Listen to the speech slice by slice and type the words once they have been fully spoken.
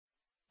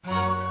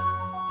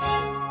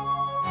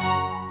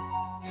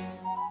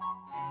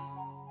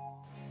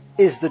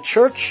Is the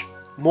church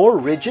more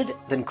rigid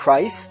than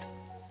Christ?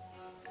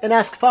 An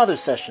Ask Father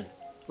session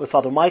with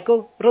Father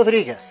Michael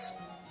Rodriguez.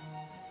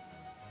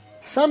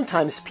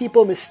 Sometimes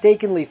people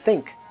mistakenly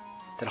think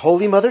that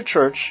Holy Mother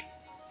Church,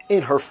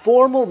 in her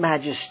formal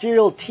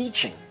magisterial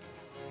teaching,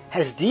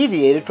 has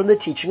deviated from the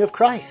teaching of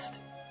Christ.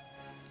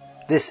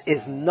 This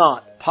is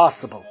not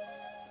possible,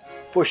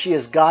 for she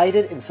is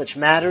guided in such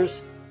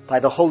matters by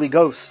the Holy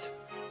Ghost,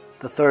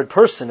 the third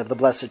person of the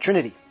Blessed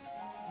Trinity.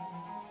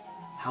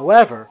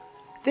 However,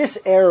 this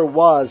error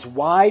was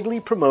widely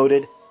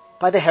promoted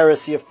by the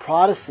heresy of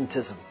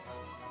Protestantism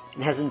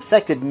and has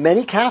infected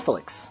many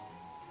Catholics,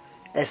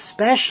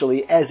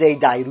 especially as a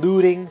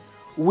diluting,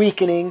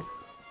 weakening,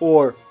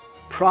 or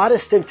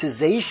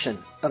Protestantization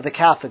of the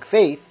Catholic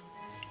faith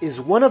is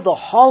one of the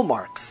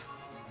hallmarks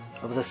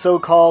of the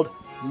so-called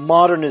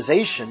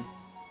modernization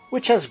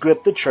which has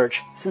gripped the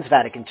Church since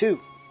Vatican II.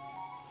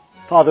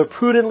 Father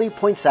prudently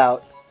points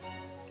out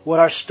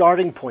what our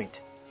starting point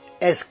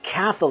as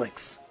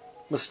Catholics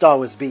must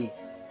always be.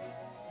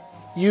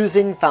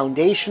 Using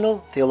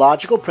foundational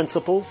theological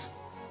principles,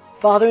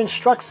 Father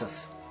instructs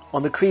us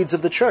on the creeds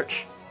of the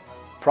Church,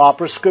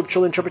 proper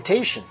scriptural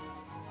interpretation,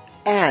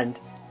 and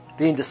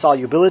the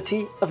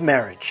indissolubility of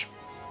marriage.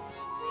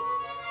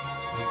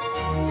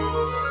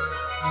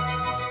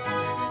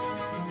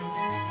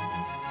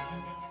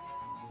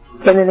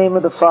 In the name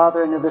of the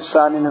Father, and of the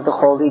Son, and of the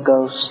Holy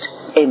Ghost.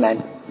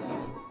 Amen.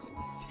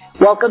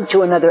 Welcome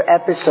to another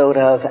episode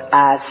of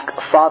Ask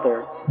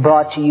Father,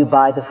 brought to you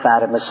by the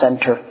Fatima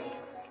Center.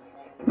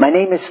 My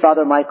name is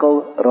Father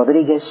Michael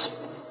Rodriguez,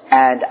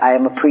 and I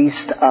am a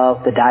priest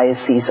of the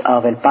Diocese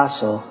of El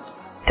Paso,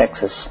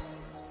 Texas.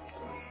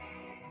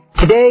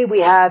 Today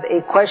we have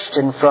a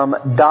question from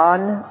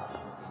Don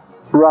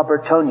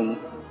Robertoni.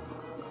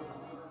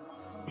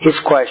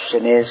 His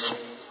question is,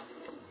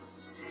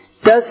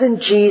 doesn't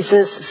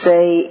Jesus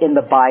say in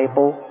the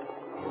Bible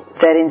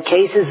that in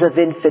cases of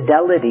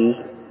infidelity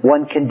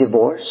one can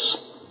divorce?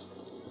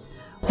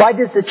 Why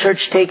does the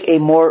Church take a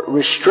more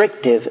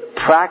restrictive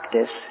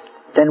practice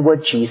than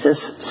what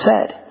Jesus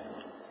said?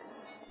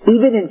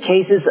 Even in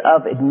cases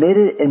of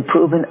admitted and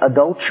proven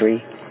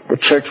adultery, the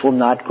Church will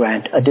not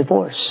grant a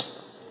divorce.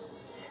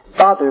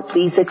 Father,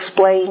 please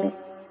explain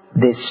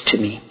this to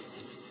me.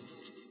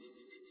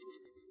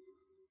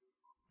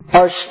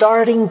 Our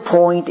starting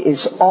point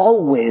is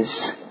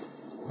always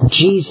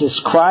Jesus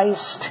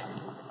Christ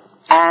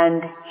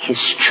and His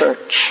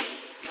Church.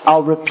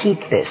 I'll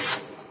repeat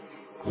this.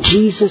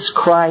 Jesus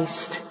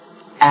Christ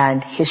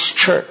and His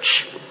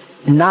Church,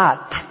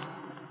 not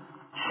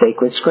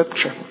sacred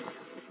Scripture.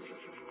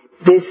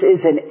 This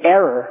is an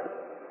error,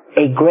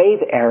 a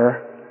grave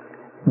error,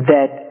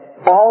 that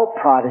all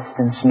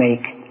Protestants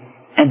make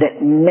and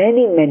that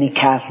many, many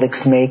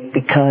Catholics make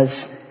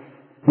because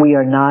we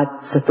are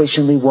not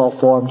sufficiently well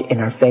formed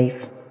in our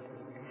faith.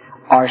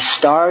 Our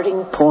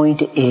starting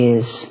point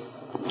is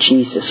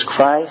Jesus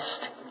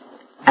Christ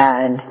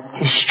and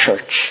His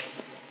Church.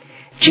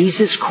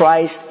 Jesus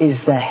Christ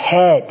is the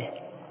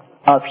head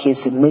of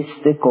His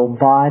mystical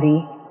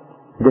body,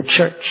 the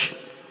Church.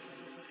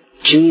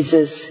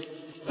 Jesus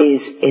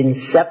is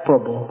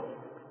inseparable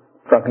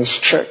from His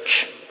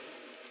Church.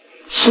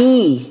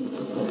 He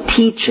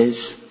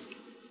teaches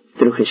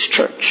through His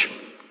Church.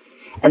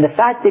 And the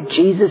fact that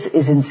Jesus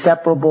is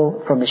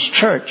inseparable from His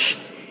Church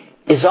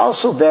is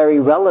also very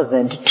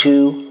relevant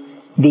to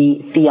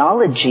the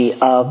theology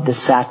of the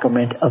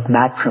sacrament of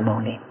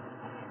matrimony,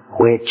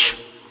 which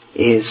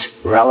is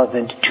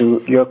relevant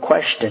to your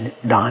question,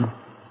 Don.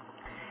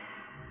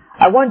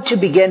 I want to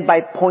begin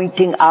by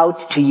pointing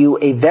out to you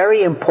a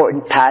very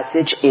important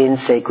passage in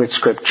sacred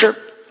Scripture,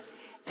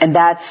 and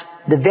that's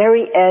the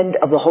very end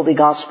of the Holy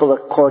Gospel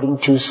according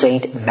to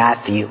St.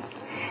 Matthew.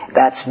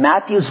 That's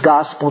Matthew's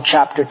Gospel,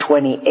 chapter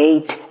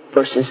 28,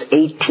 verses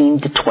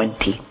 18 to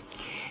 20.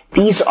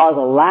 These are the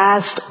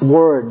last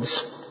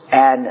words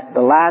and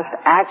the last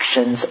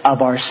actions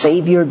of our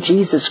Savior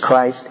Jesus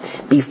Christ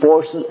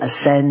before He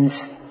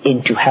ascends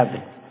into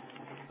heaven.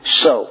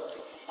 So,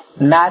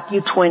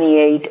 Matthew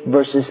 28,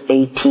 verses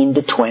 18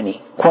 to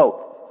 20. Quote,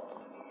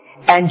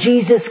 "And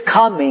Jesus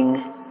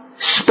coming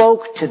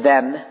spoke to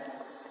them,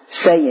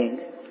 saying,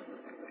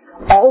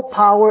 All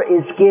power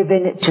is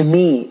given to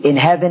me in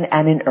heaven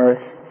and in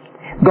earth.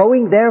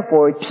 Going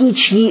therefore,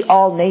 teach ye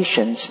all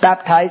nations,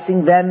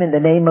 baptizing them in the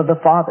name of the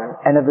Father,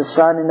 and of the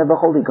Son, and of the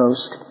Holy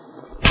Ghost,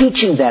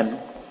 teaching them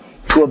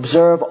to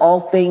observe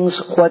all things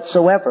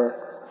whatsoever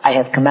I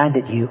have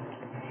commanded you.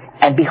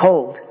 And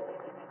behold,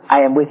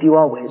 I am with you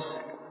always,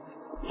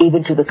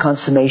 even to the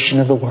consummation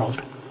of the world."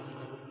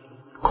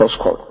 Close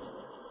quote.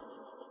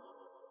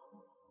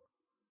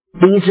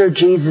 These are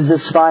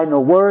Jesus'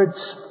 final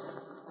words,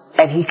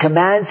 and He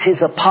commands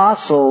His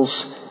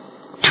apostles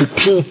to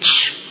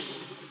teach.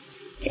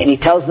 And He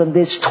tells them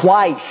this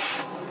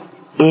twice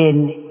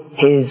in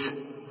His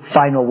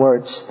final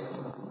words.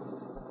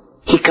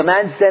 He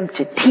commands them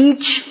to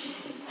teach,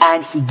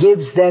 and He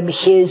gives them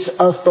His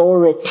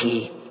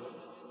authority.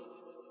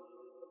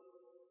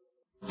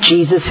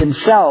 Jesus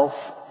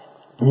Himself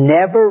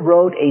never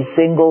wrote a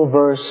single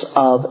verse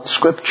of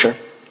Scripture,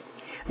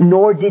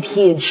 nor did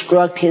he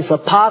instruct his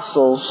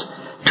apostles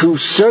to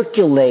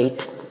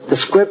circulate the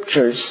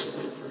Scriptures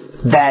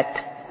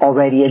that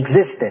already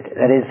existed,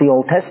 that is the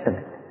Old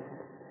Testament.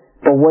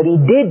 But what he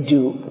did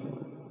do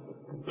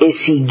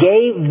is he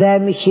gave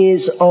them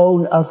his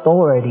own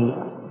authority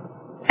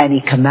and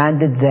he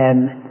commanded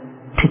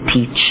them to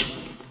teach.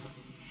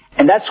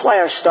 And that's why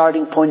our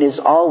starting point is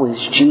always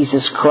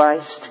Jesus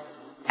Christ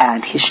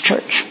and his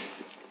church.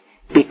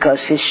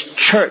 Because his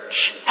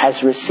church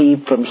has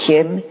received from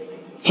him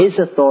his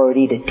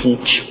authority to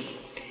teach.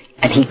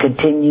 And he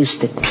continues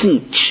to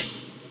teach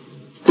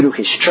through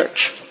his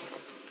church.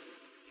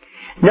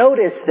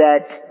 Notice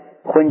that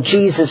when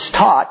Jesus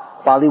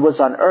taught while he was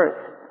on earth,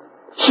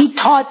 he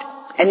taught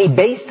and he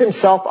based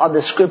himself on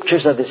the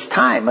scriptures of his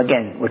time.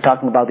 Again, we're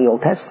talking about the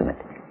Old Testament.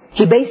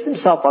 He based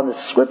himself on the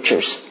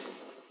scriptures,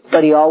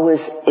 but he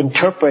always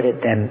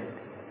interpreted them,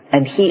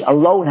 and he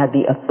alone had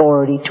the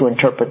authority to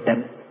interpret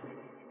them.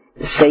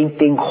 The same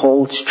thing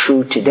holds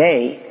true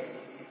today.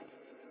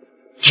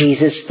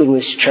 Jesus, through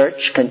his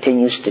church,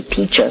 continues to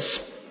teach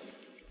us.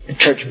 The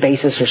church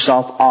bases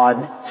herself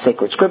on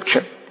sacred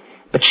scripture,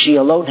 but she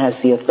alone has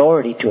the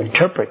authority to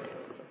interpret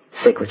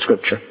sacred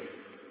scripture.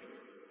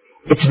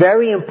 It's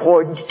very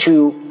important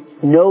to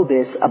know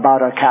this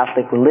about our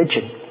Catholic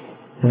religion,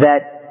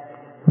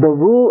 that the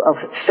rule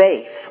of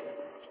faith,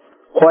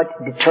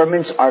 what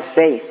determines our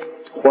faith,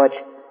 what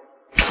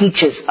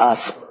teaches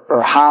us,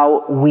 or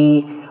how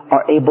we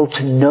are able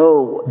to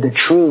know the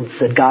truths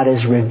that God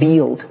has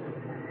revealed,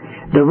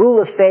 the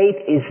rule of faith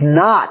is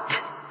not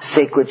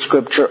sacred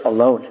scripture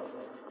alone.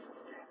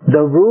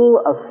 The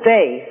rule of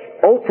faith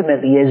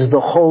ultimately is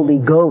the Holy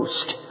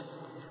Ghost,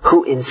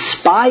 who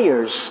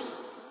inspires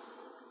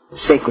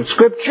sacred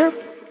scripture,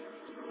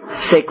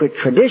 sacred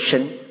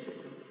tradition,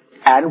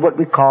 and what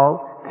we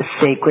call the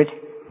sacred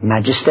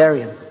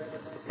magisterium,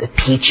 the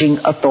teaching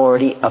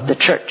authority of the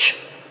church.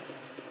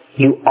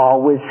 You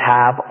always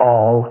have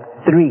all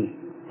three.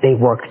 They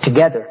work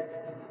together.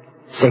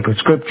 Sacred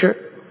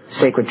scripture,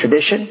 sacred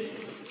tradition,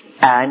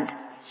 and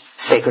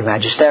sacred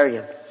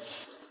magisterium.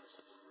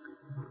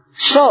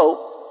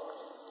 So,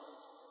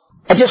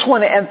 I just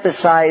want to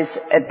emphasize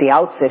at the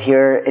outset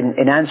here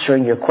in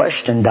answering your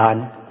question,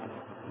 Don,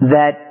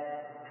 that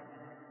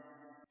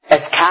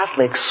as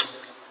Catholics,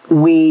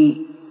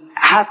 we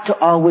have to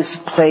always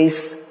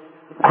place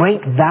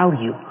great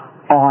value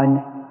on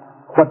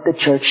what the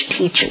church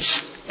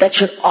teaches. That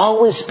should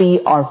always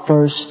be our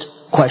first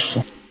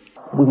question.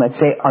 We might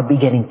say our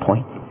beginning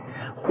point.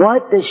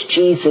 What does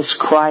Jesus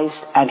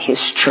Christ and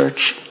his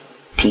church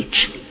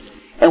teach?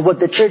 And what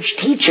the church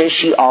teaches,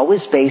 she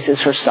always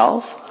bases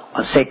herself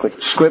on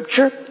sacred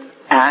scripture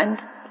and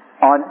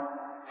on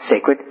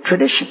sacred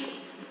tradition.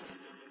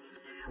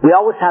 We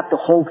always have to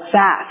hold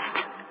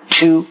fast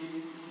to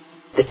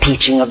the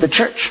teaching of the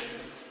church.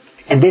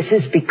 And this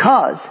is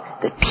because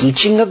the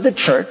teaching of the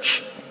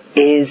church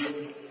is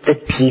the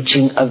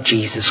teaching of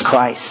Jesus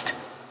Christ.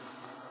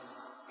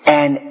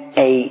 And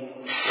a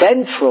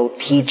central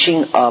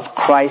teaching of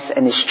Christ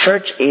and his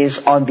church is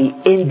on the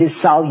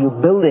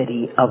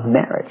indissolubility of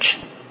marriage.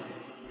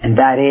 And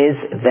that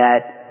is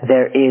that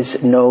there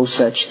is no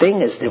such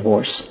thing as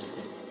divorce.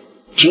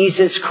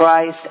 Jesus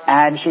Christ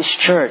and his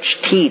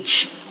church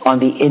teach on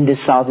the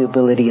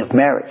indissolubility of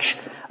marriage.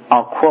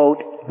 I'll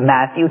quote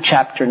Matthew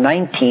chapter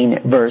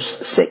 19,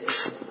 verse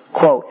 6.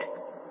 Quote,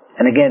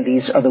 and again,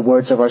 these are the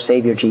words of our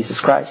Savior Jesus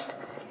Christ.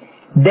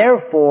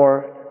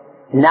 Therefore,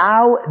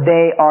 now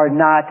they are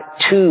not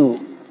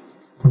two,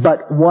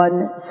 but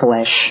one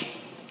flesh.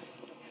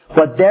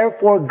 What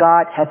therefore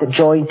God hath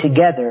joined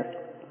together,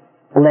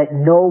 let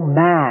no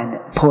man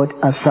put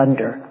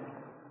asunder.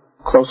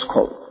 Close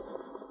quote.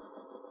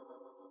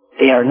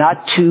 They are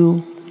not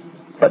two,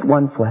 but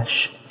one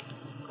flesh.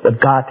 What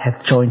God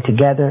hath joined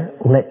together,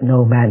 let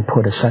no man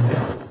put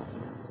asunder.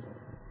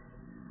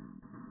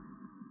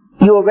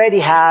 You already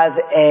have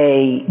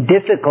a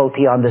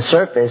difficulty on the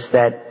surface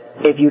that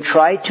if you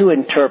try to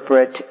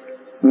interpret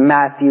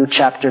Matthew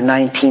chapter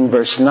 19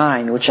 verse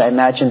 9, which I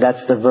imagine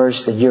that's the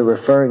verse that you're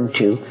referring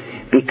to,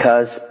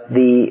 because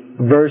the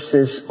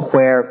verses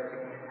where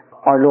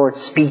our Lord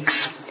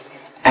speaks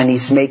and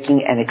he's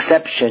making an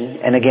exception,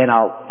 and again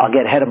I'll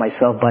get ahead of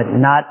myself, but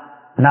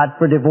not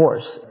for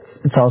divorce.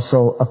 It's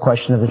also a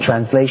question of the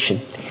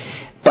translation.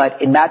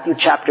 But in Matthew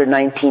chapter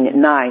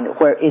 19:9,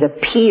 where it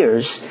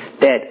appears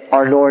that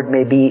our Lord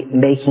may be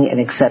making an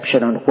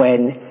exception on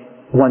when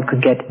one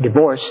could get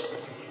divorced,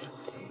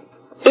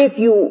 if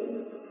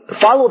you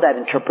follow that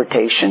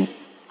interpretation,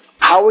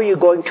 how are you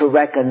going to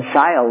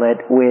reconcile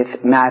it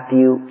with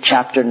Matthew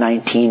chapter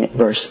 19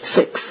 verse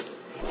 6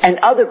 and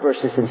other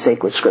verses in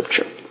sacred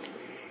scripture?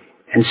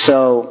 And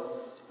so,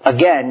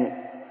 again,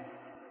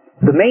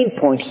 the main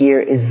point here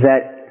is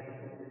that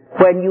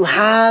when you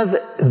have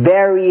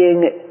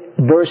varying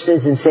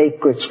verses in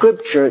sacred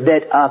scripture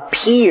that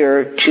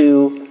appear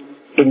to,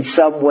 in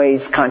some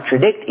ways,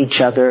 contradict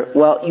each other,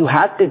 well, you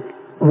have to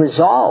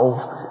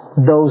resolve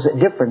those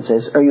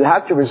differences, or you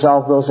have to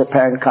resolve those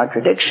apparent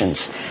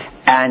contradictions.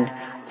 And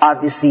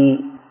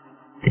obviously,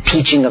 the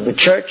teaching of the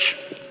church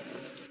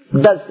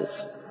does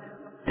this.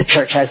 The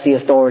church has the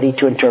authority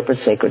to interpret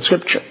sacred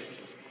scripture.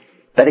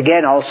 But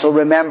again, also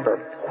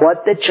remember,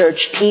 what the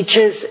church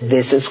teaches,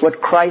 this is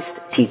what Christ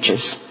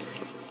teaches.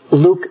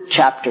 Luke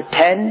chapter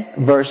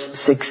 10, verse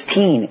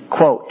 16,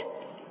 quote,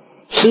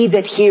 "He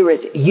that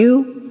heareth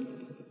you,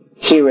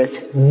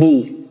 heareth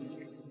me."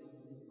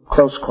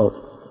 Close quote.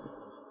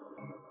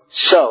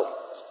 So,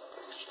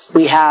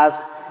 we have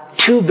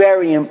two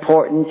very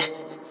important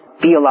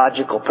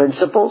theological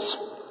principles.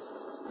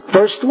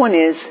 First one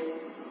is,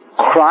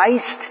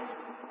 Christ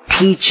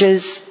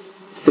teaches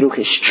through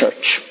His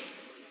church.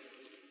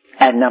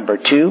 And number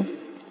two,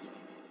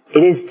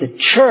 it is the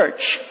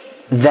church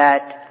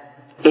that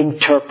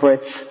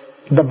interprets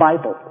the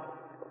Bible.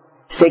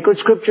 Sacred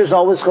Scripture is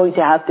always going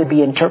to have to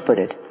be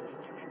interpreted.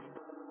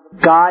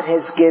 God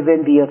has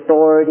given the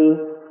authority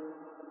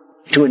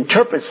to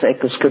interpret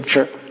sacred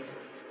Scripture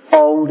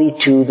only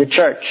to the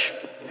church,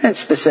 and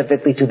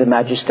specifically to the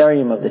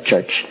magisterium of the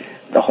church,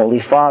 the Holy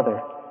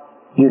Father,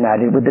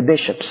 united with the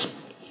bishops.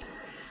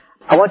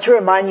 I want to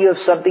remind you of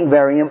something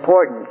very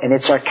important, and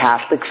it's our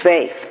Catholic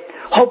faith.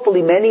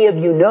 Hopefully many of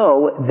you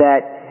know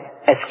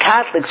that as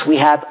Catholics we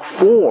have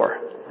 4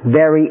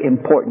 very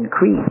important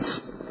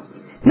creeds.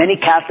 Many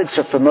Catholics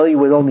are familiar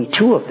with only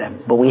 2 of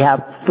them, but we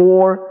have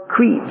 4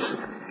 creeds.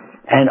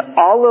 And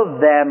all of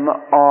them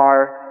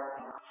are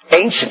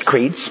ancient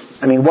creeds.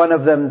 I mean, one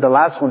of them, the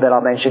last one that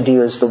I'll mention to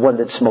you, is the one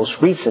that's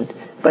most recent.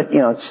 But,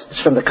 it's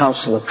from the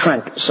Council of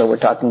Trent, so we're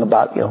talking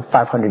about,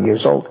 500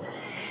 years old.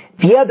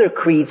 The other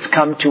creeds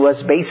come to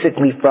us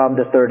basically from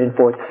the 3rd and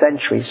 4th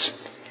centuries.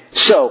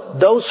 So,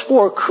 those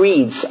 4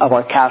 creeds of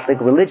our Catholic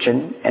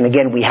religion, and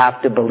again, we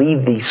have to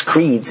believe these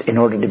creeds in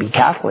order to be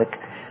Catholic.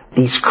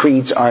 These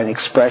creeds are an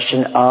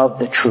expression of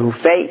the true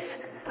faith,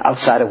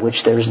 outside of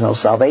which there is no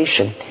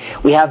salvation.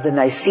 We have the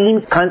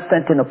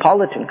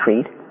Nicene-Constantinopolitan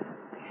Creed.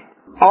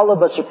 All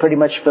of us are pretty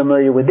much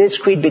familiar with this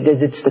creed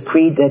because it's the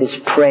creed that is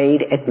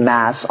prayed at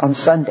Mass on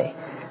Sunday.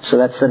 So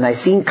that's the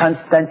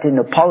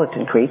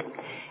Nicene-Constantinopolitan Creed.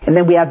 And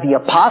then we have the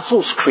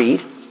Apostles'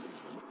 Creed.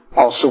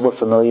 Also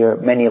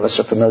many of us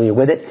are familiar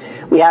with it.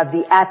 We have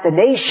the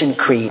Athanasian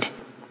Creed,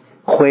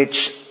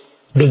 which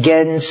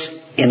begins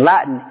in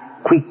Latin,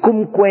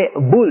 "Quicumque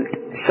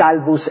vult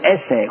salvus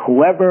esse,"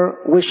 whoever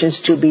wishes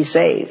to be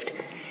saved.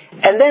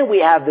 And then we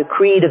have the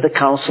Creed of the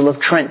Council of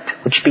Trent,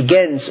 which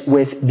begins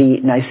with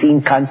the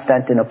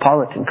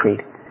Nicene-Constantinopolitan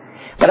Creed.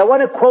 But I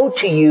want to quote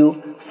to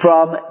you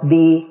from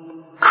the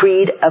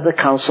Creed of the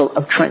Council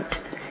of Trent,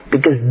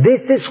 because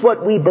this is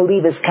what we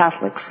believe as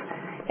Catholics,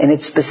 and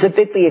it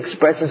specifically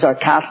expresses our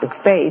Catholic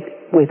faith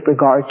with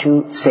regard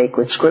to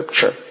sacred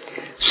Scripture.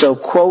 So,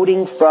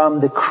 quoting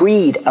from the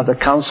Creed of the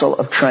Council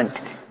of Trent,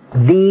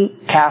 the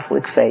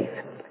Catholic faith,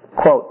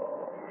 quote,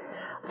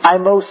 "I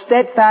most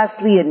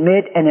steadfastly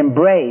admit and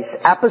embrace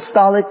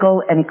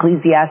apostolical and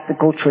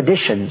ecclesiastical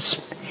traditions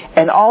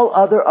and all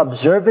other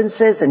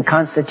observances and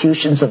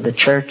constitutions of the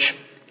Church.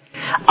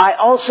 I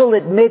also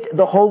admit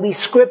the Holy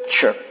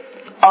Scripture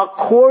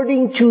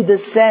according to the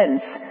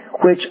sense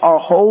which our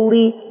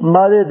Holy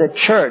Mother the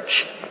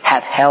Church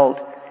hath held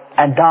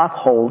and doth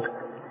hold,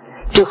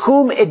 to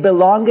whom it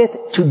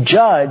belongeth to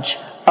judge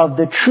of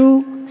the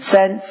true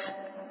sense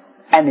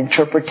and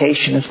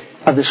interpretation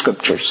of the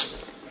Scriptures.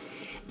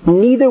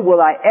 Neither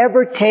will I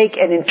ever take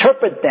and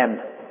interpret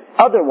them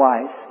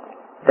otherwise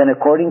than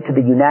according to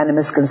the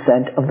unanimous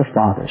consent of the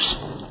Fathers."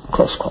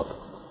 Close quote.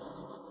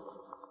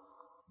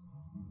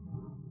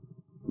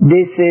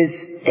 This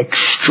is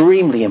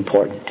extremely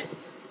important.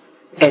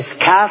 As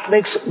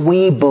Catholics,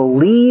 we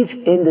believe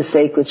in the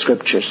sacred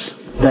Scriptures,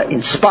 the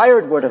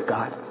inspired Word of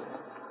God.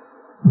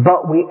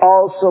 But we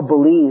also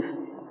believe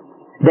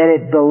that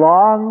it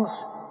belongs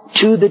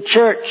to the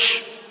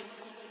Church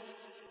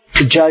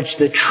to judge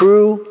the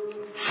true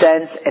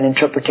sense and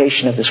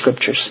interpretation of the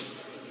Scriptures.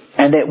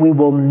 And that we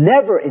will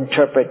never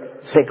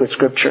interpret sacred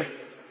Scripture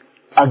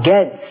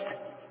against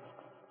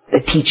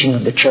the teaching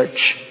of the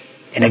Church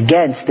and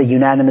against the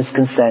unanimous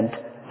consent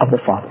of the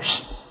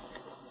Fathers.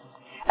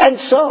 And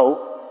so,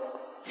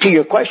 to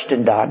your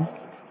question, Don,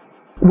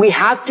 we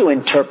have to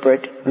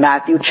interpret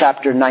Matthew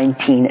chapter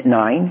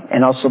 19:9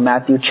 and also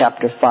Matthew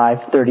chapter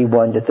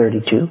 5:31 to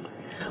 32.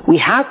 We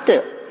have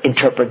to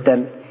interpret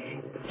them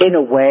in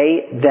a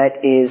way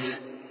that is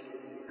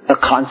a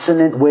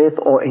consonant with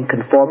or in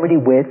conformity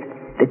with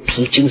the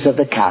teachings of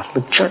the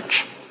Catholic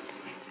Church.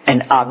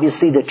 And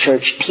obviously the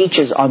Church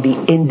teaches on the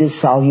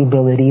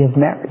indissolubility of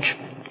marriage.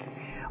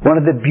 One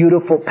of the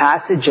beautiful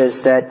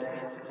passages that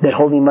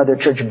Holy Mother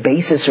Church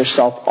bases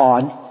herself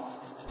on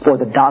for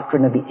the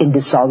doctrine of the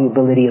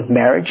indissolubility of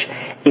marriage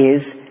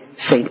is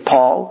St.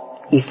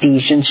 Paul,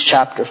 Ephesians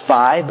chapter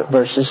 5,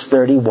 verses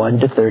 31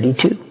 to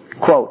 32.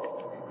 Quote,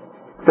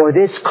 "For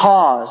this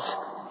cause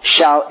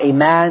shall a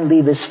man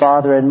leave his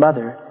father and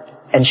mother,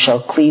 and shall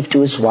cleave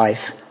to his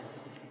wife,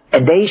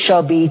 and they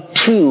shall be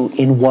 2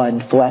 in one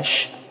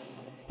flesh.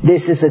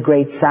 This is a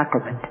great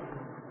sacrament.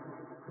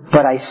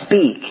 But I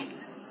speak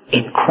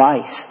in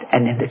Christ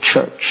and in the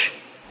Church."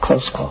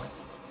 Close quote.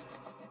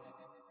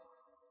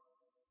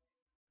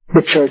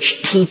 The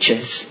church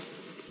teaches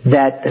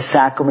that the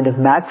sacrament of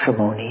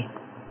matrimony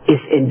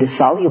is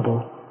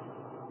indissoluble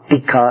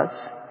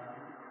because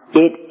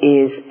it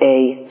is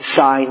a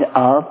sign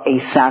of a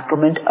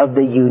sacrament of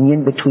the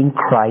union between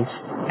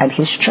Christ and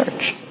His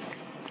church.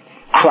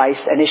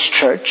 Christ and His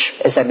church,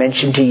 as I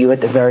mentioned to you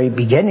at the very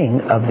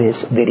beginning of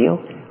this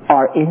video,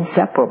 are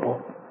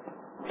inseparable,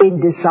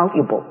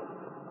 indissoluble.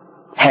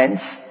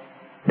 Hence,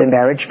 the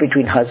marriage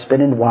between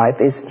husband and wife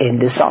is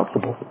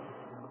indissoluble.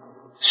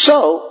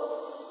 So,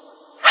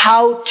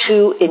 how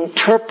to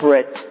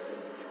interpret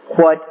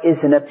what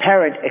is an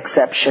apparent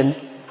exception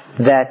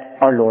that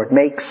our Lord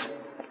makes?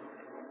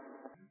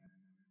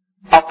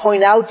 I'll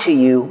point out to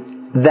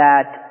you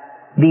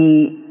that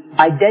the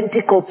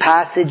identical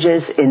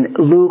passages in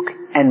Luke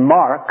and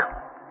Mark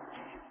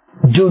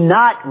do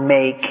not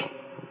make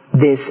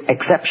this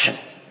exception.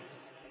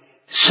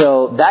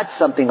 So that's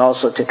something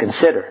also to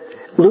consider.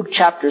 Luke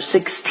chapter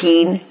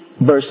 16,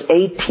 verse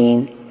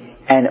 18,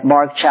 and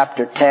Mark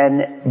chapter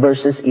 10,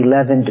 verses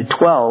 11 to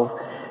 12,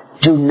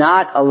 do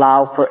not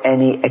allow for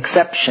any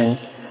exception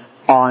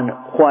on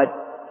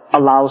what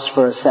allows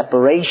for a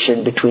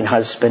separation between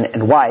husband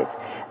and wife,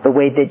 the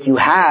way that you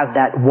have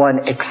that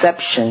one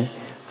exception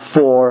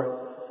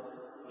for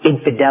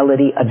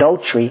infidelity,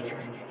 adultery,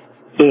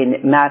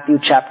 in Matthew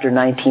chapter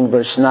 19,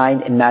 verse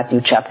 9, and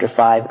Matthew chapter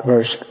 5,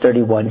 verse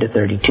 31 to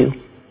 32.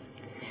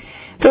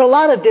 There are a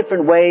lot of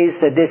different ways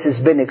that this has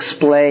been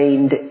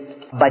explained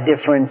by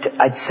different,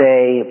 I'd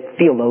say,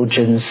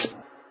 theologians.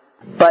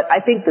 But I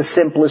think the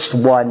simplest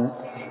one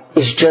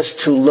is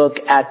just to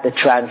look at the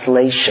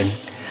translation.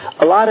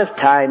 A lot of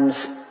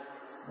times,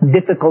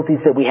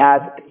 difficulties that we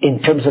have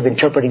in terms of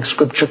interpreting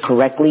Scripture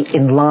correctly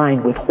in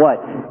line with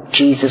what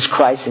Jesus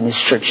Christ and His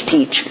church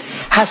teach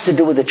has to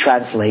do with the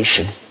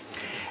translation.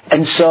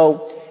 And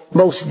so,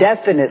 most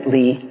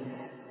definitely,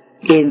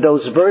 in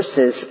those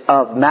verses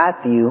of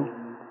Matthew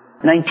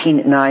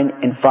 19, 9,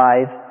 and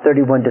 5,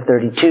 31 to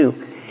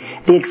 32,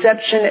 the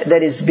exception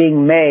that is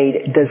being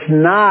made does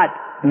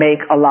not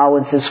make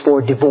allowances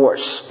for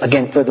divorce.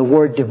 Again, for the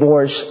word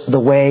divorce, the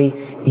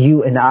way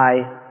you and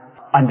I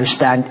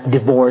understand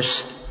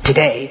divorce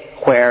today,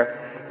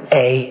 where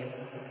a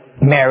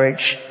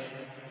marriage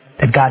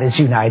that God has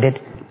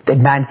united, that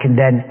man can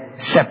then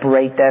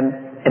separate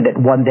them, and that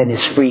one then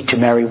is free to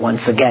marry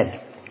once again.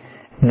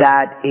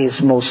 That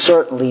is most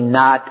certainly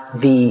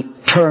not the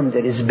term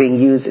that is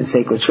being used in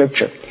sacred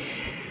Scripture.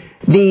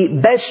 The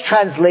best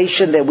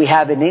translation that we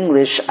have in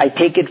English, I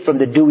take it from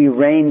the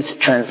Douay-Rheims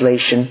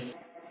translation.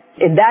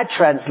 In that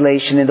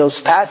translation, in those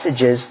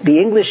passages, the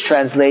English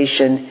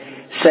translation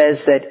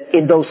says that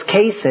in those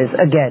cases,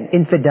 again,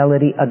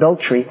 infidelity,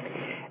 adultery,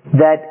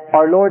 that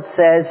our Lord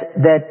says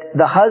that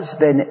the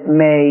husband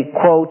may,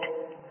 quote,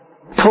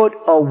 put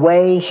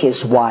away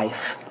his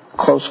wife,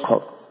 close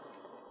quote.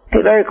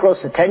 Pay very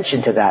close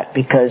attention to that,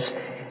 because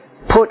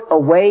put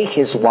away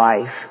his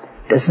wife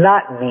does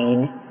not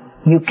mean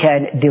you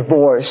can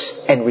divorce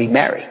and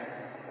remarry.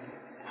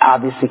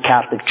 Obviously,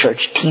 Catholic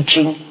Church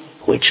teaching,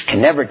 which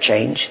can never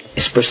change,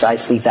 is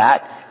precisely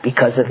that,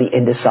 because of the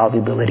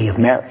indissolubility of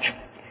marriage.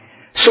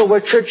 So where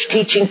church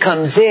teaching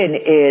comes in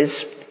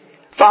is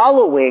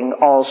following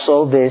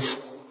also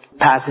this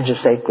passage of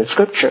sacred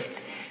Scripture.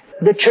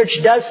 The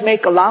church does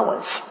make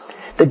allowance.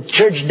 The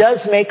church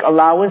does make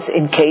allowance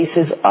in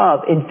cases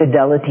of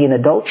infidelity and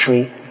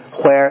adultery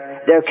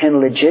where there can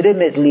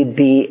legitimately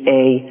be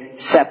a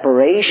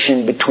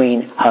separation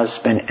between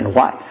husband and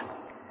wife.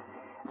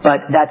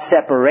 But that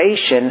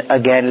separation,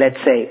 again,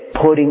 let's say,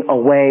 putting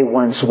away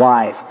one's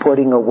wife,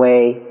 putting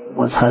away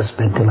one's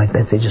husband, to like,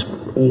 let's say, just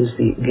use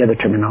the other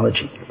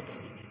terminology,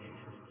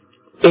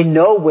 in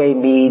no way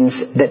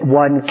means that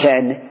one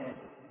can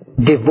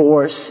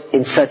divorce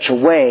in such a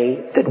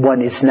way that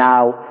one is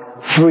now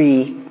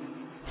free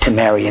to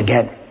marry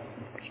again.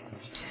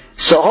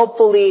 So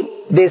hopefully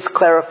this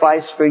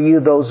clarifies for you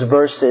those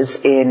verses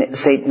in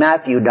St.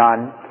 Matthew,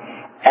 Don.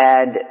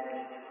 And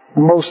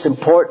most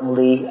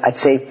importantly, I'd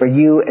say for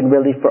you and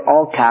really for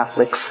all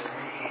Catholics,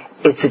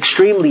 it's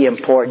extremely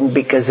important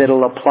because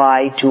it'll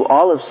apply to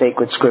all of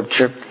sacred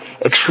Scripture.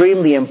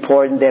 Extremely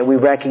important that we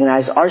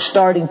recognize our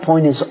starting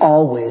point is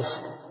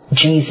always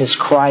Jesus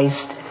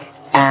Christ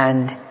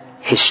and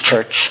His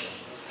church.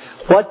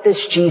 What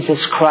does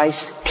Jesus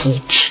Christ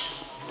teach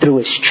through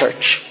His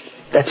church?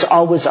 That's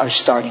always our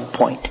starting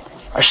point.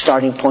 Our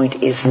starting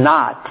point is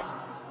not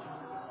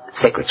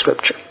sacred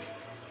Scripture.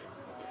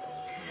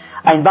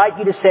 I invite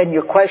you to send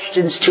your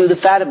questions to the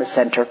Fatima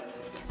Center.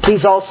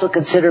 Please also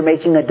consider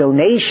making a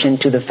donation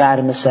to the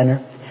Fatima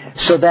Center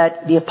so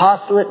that the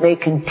apostolate may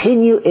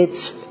continue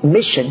its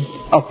mission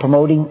of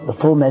promoting the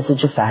full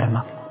message of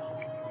Fatima.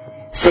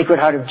 Sacred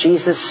Heart of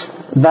Jesus,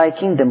 Thy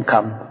kingdom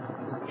come.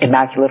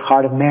 Immaculate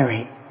Heart of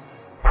Mary,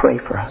 pray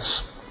for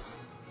us.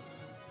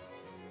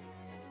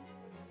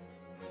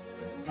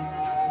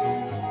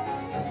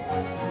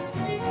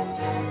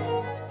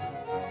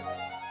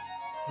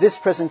 This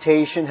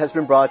presentation has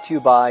been brought to you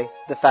by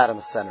the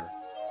Fatima Center.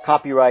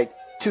 Copyright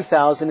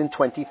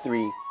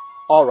 2023.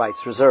 All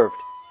rights reserved.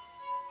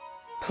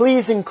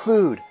 Please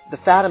include the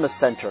Fatima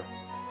Center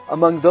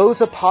among those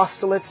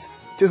apostolates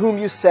to whom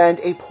you send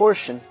a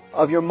portion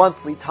of your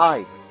monthly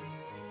tithe.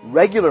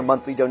 Regular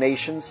monthly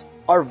donations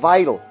are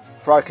vital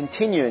for our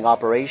continuing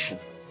operation.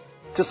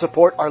 To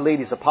support Our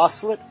Lady's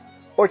Apostolate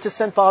or to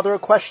send Father a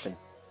question,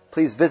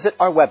 please visit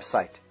our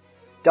website,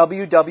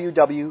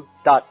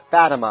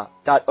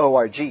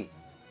 www.fatima.org,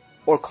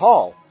 or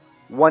call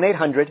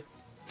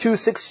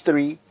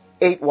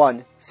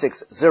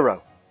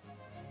 1-800-263-8160.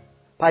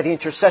 By the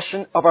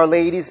intercession of Our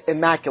Lady's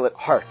Immaculate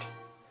Heart,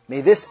 may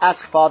this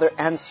Ask Father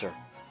answer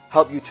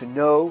help you to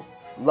know,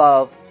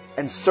 love,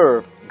 and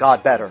serve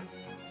God better.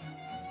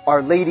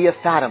 Our Lady of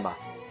Fatima,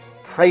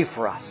 pray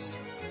for us.